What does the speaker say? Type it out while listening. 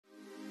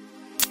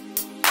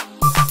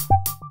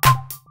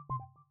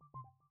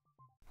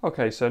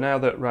Okay, so now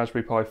that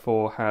Raspberry Pi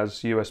 4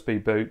 has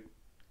USB boot,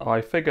 I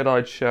figured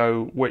I'd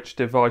show which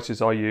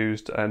devices I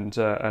used and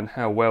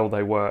how well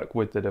they work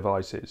with the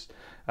devices.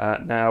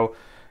 Now,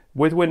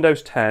 with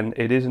Windows 10,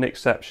 it is an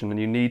exception and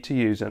you need to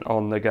use an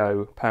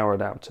on-the-go power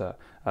adapter,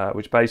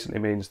 which basically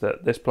means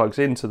that this plugs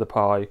into the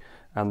Pi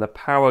and the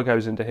power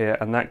goes into here,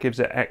 and that gives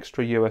it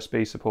extra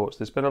USB supports.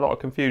 There's been a lot of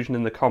confusion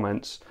in the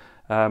comments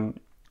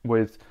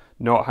with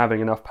not having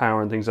enough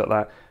power and things like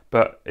that,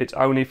 but it's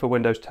only for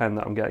Windows 10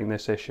 that I'm getting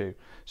this issue.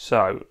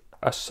 So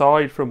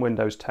aside from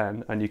Windows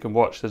 10, and you can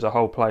watch, there's a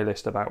whole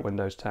playlist about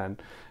Windows 10,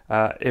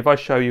 if I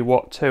show you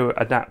what two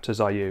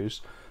adapters I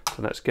use,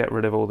 so let's get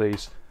rid of all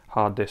these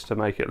hard disks to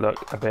make it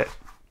look a bit,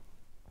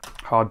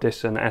 hard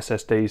disks and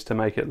SSDs to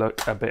make it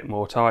look a bit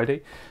more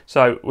tidy.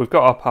 So we've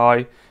got our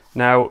Pi.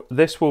 Now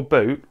this will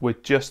boot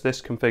with just this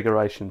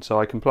configuration, so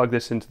I can plug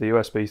this into the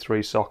USB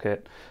 3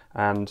 socket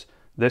and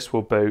this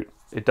will boot.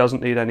 It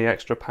doesn't need any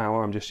extra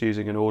power, I'm just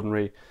using an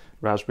ordinary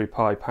Raspberry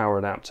Pi power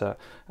adapter,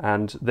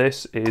 and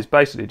this is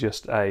basically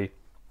just a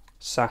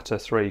SATA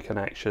 3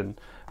 connection,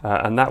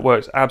 and that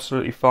works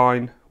absolutely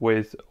fine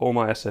with all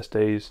my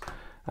SSDs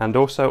and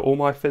also all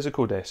my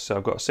physical disks. So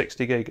I've got a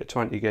 60 gig, a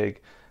 20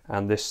 gig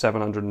and this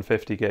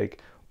 750 gig.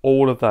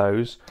 All of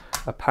those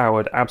are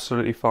powered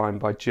absolutely fine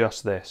by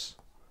just this.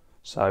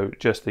 So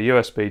just the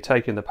USB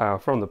taking the power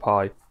from the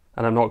Pi,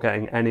 and I'm not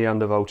getting any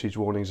undervoltage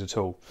warnings at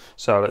all.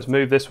 So let's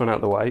move this one out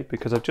of the way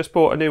because I've just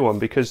bought a new one,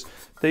 because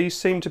these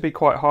seem to be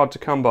quite hard to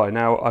come by.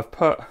 Now I'll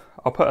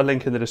put a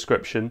link in the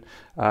description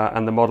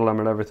and the model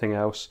number and everything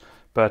else,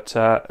 but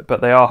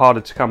they are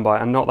harder to come by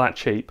and not that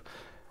cheap.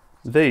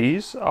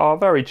 These are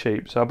very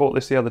cheap. So I bought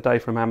this the other day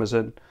from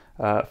Amazon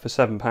for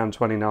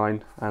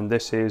 £7.29, and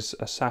this is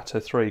a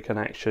SATA 3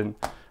 connection,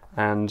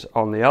 and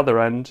on the other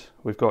end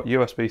we've got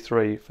USB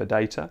 3 for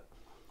data,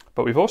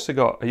 but we've also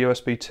got a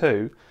USB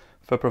 2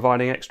 for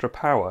providing extra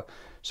power.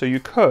 So you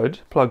could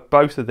plug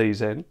both of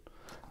these in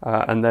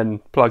and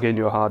then plug in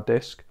your hard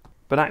disk,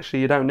 but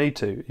actually you don't need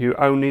to. You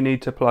only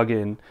need to plug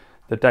in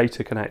the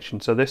data connection.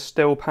 So this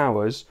still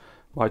powers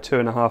my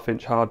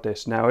 2.5-inch hard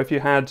disk. Now if you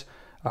had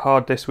a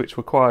hard disk which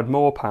required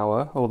more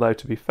power, although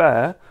to be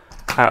fair,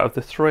 out of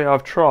the three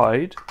I've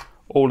tried,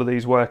 all of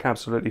these work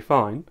absolutely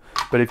fine,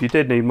 but if you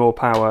did need more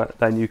power,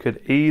 then you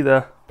could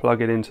either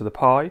plug it into the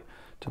Pi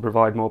to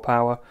provide more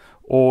power,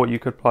 or you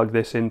could plug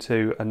this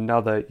into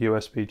another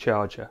USB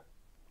charger.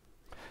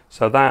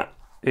 So that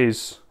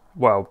is,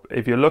 well,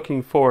 if you're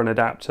looking for an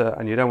adapter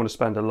and you don't want to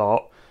spend a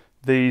lot,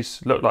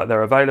 these look like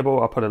they're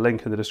available. I'll put a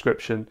link in the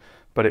description,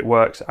 but it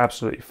works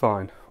absolutely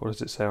fine. What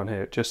does it say on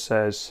here? It just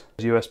says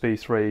USB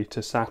 3 to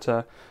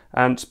SATA,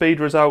 and speed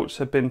results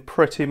have been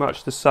pretty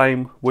much the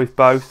same with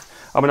both.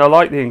 I mean, I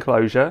like the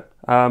enclosure,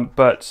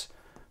 but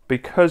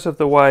because of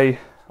the way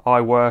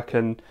I work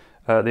and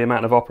the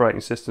amount of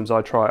operating systems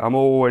I try, I'm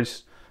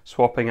always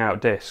swapping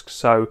out disks,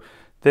 so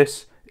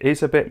this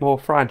is a bit more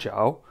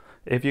fragile.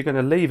 If you're going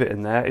to leave it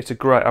in there, it's a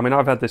great, I mean,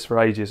 I've had this for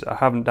ages, I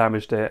haven't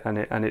damaged it, and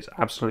it's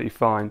absolutely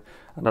fine.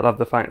 And I love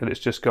the fact that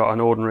it's just got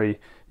an ordinary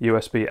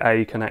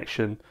USB-A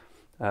connection,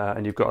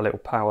 and you've got a little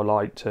power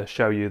light to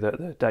show you that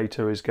the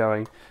data is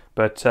going.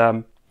 But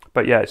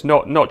yeah, it's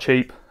not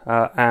cheap,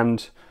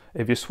 and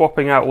if you're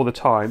swapping out all the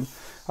time,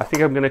 I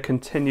think I'm going to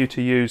continue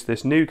to use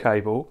this new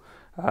cable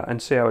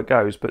and see how it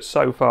goes. But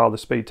so far the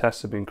speed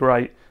tests have been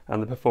great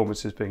and the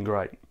performance has been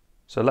great.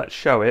 So let's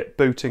show it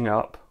booting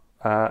up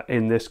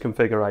in this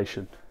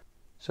configuration.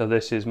 So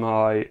this is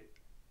my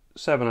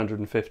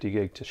 750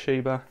 gig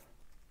Toshiba.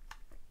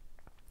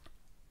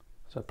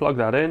 So plug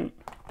that in,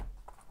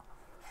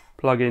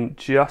 plug in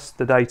just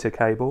the data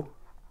cable.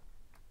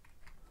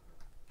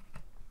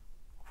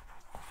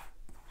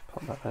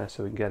 Pop that there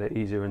so we can get it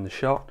easier in the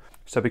shot.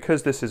 So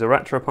because this is a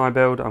RetroPie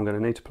build, I'm going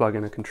to need to plug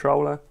in a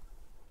controller.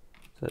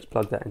 So let's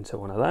plug that into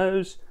one of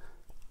those.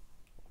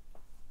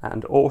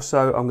 And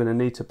also I'm going to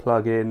need to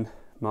plug in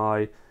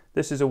my,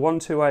 this is a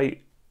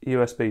 128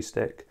 USB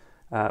stick,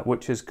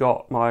 which has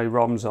got my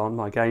ROMs on,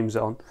 my games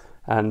on.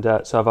 And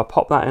so if I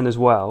pop that in as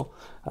well,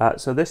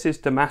 so this is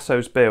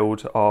Damasso's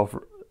build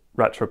of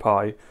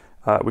RetroPie,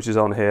 which is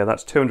on here.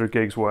 That's 200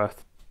 gigs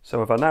worth.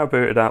 So if I now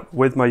boot it up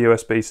with my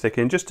USB stick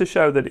in, just to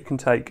show that it can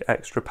take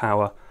extra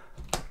power,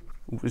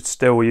 we're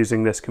still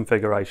using this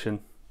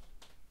configuration.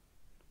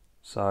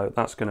 So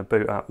that's going to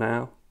boot up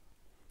now.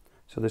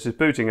 So this is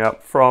booting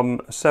up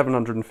from a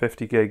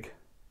 750 gig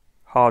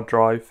hard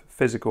drive,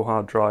 physical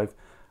hard drive.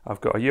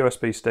 I've got a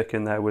USB stick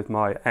in there with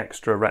my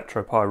extra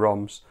RetroPie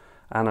ROMs,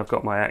 and I've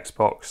got my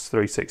Xbox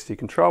 360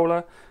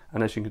 controller,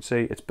 and as you can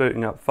see it's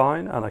booting up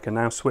fine, and I can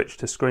now switch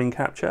to screen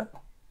capture.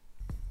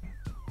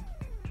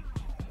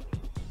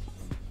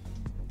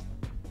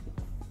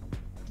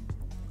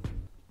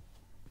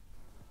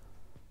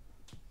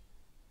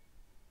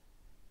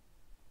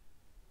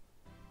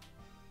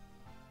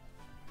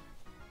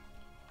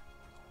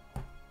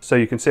 So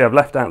you can see I've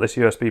left out this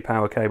USB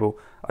power cable.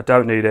 I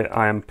don't need it.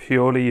 I am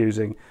purely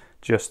using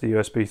just the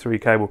USB 3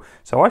 cable.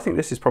 So I think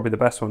this is probably the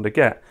best one to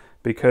get,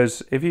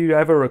 because if you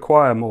ever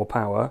require more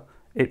power,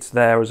 it's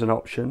there as an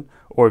option.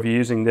 Or if you're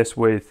using this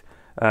with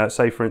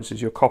say for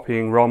instance you're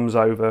copying ROMs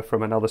over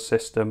from another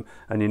system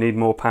and you need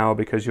more power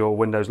because your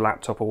Windows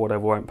laptop or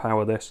whatever won't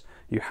power this,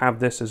 you have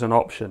this as an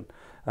option.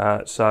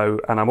 And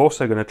I'm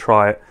also going to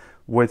try it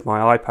with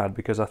my iPad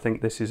because I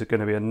think this is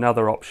going to be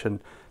another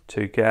option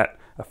to get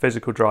a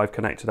physical drive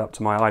connected up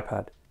to my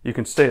iPad. You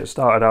can see it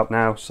started up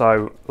now,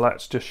 so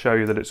let's just show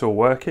you that it's all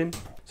working.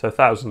 So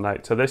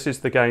 1008, so this is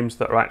the games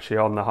that are actually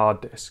on the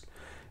hard disk.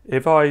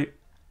 If I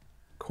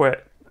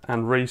quit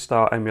and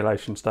restart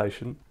Emulation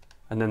Station,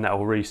 and then that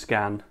will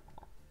rescan.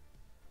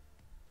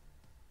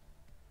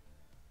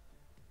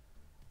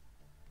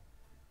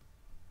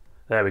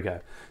 There we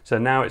go. So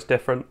now it's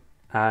different,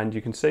 and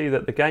you can see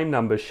that the game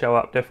numbers show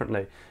up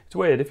differently. It's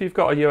weird, if you've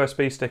got a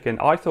USB stick in,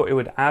 I thought it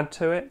would add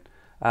to it,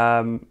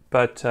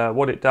 but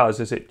what it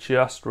does is it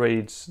just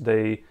reads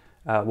the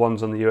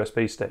ones on the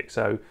USB stick.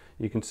 So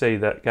you can see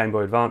that Game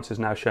Boy Advance is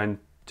now showing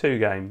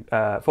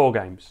 4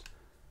 games,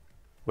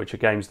 which are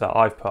games that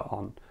I've put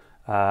on,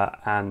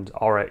 and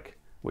Oric,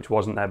 which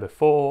wasn't there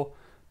before.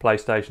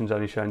 PlayStation's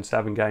only showing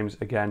 7 games,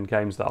 again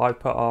games that I've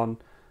put on.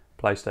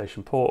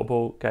 PlayStation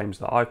Portable, games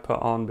that I've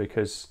put on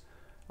because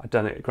I've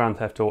done it. Grand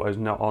Theft Auto is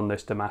not on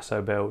this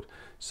Damaso build.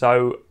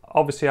 So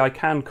obviously I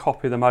can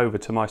copy them over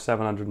to my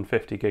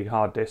 750 gig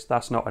hard disk,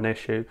 that's not an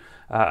issue,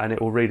 and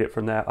it will read it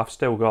from there. I've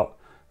still got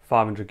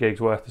 500 gigs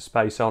worth of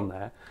space on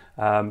there,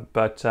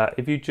 but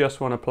if you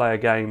just want to play a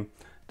game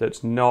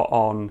that's not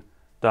on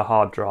the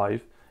hard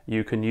drive,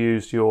 you can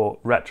use your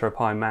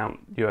RetroPie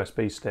mount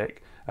USB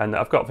stick, and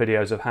I've got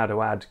videos of how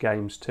to add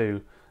games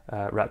to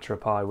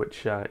RetroPie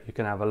which you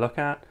can have a look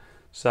at.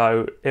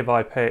 So if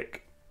I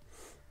pick,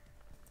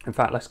 in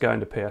fact let's go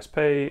into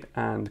PSP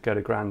and go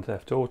to Grand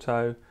Theft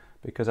Auto,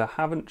 because I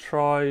haven't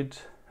tried,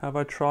 have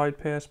I tried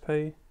PSP?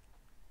 I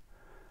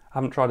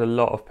haven't tried a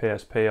lot of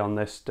PSP on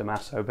this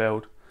Damaso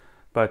build,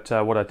 but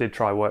what I did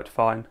try worked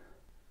fine.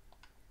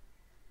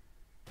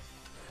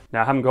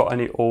 Now I haven't got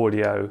any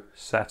audio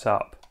set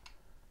up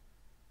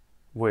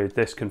with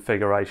this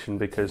configuration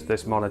because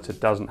this monitor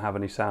doesn't have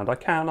any sound. I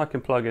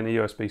can plug in a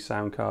USB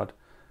sound card,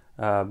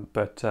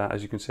 but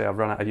as you can see I've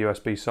run out of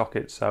USB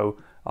sockets, so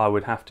I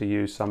would have to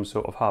use some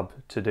sort of hub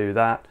to do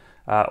that,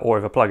 or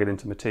if I plug it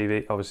into my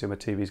TV, obviously my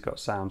TV's got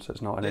sound so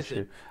it's not an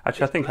issue.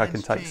 Actually I think I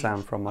can take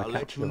sound from my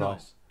capture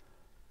device.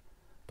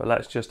 But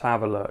let's just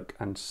have a look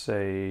and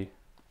see.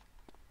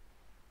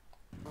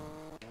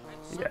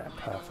 Yeah,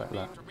 perfect,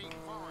 look.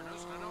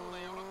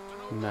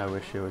 No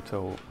issue at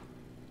all.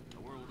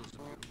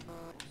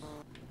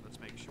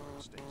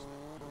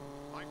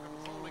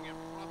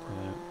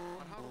 Yeah.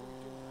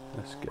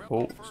 Let's go.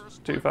 Oh, it's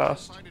too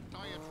fast.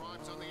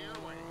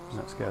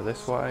 Let's go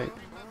this way.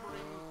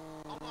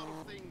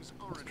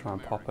 Let's try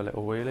and pop a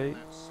little wheelie.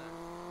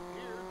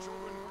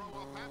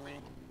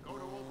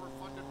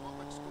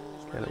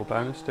 Get a little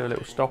bonus, do a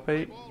little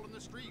stoppy.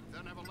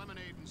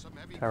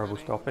 Terrible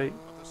stoppy.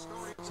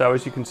 So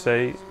as you can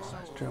see,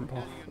 let's jump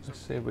off. Let's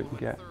see if we can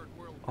get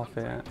off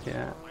here.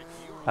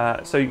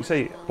 Yeah. So you can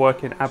see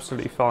working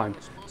absolutely fine.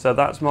 So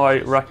that's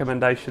my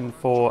recommendation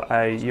for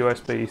a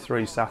USB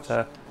 3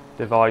 SATA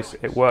device.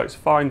 It works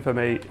fine for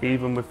me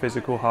even with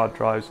physical hard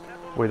drives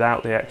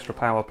without the extra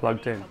power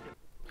plugged in.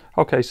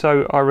 Okay,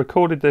 so I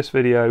recorded this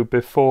video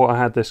before I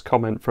had this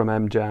comment from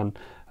MJan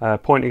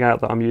pointing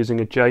out that I'm using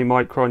a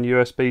J-Micron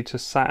USB to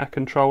SATA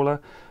controller,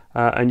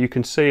 and you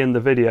can see in the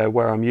video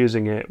where I'm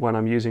using it, when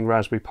I'm using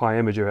Raspberry Pi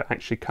Imager, it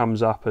actually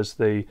comes up as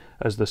the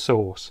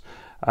source.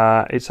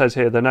 It says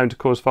here they're known to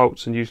cause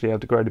faults and usually have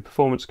degraded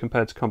performance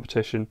compared to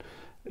competition.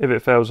 If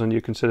it fails, then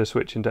you consider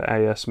switching to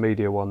AS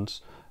Media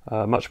ones,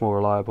 much more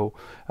reliable.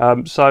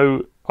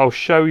 So I'll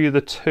show you the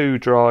 2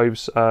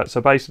 drives.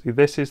 So basically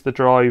this is the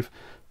drive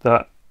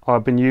that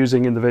I've been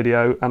using in the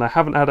video and I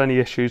haven't had any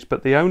issues,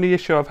 but the only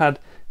issue I've had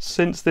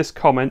since this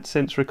comment,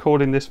 since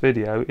recording this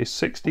video, is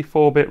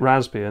 64-bit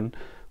Raspbian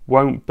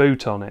won't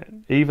boot on it,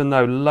 even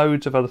though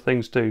loads of other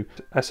things do.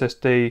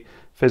 SSD,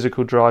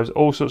 physical drives,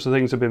 all sorts of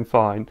things have been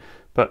fine,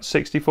 but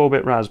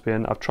 64-bit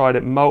Raspbian, I've tried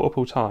it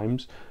multiple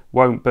times,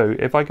 won't boot.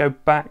 If I go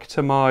back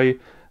to my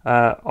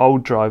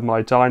old drive,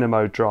 my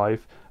Dynamode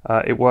drive,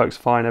 it works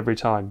fine every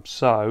time.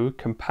 So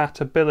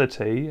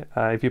compatibility,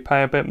 if you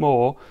pay a bit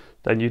more,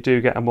 then you do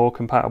get a more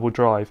compatible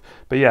drive.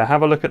 But yeah,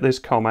 have a look at this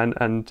comment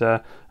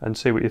and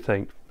see what you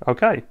think.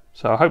 Okay,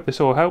 so I hope this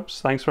all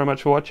helps. Thanks very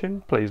much for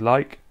watching. Please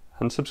like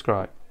and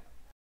subscribe.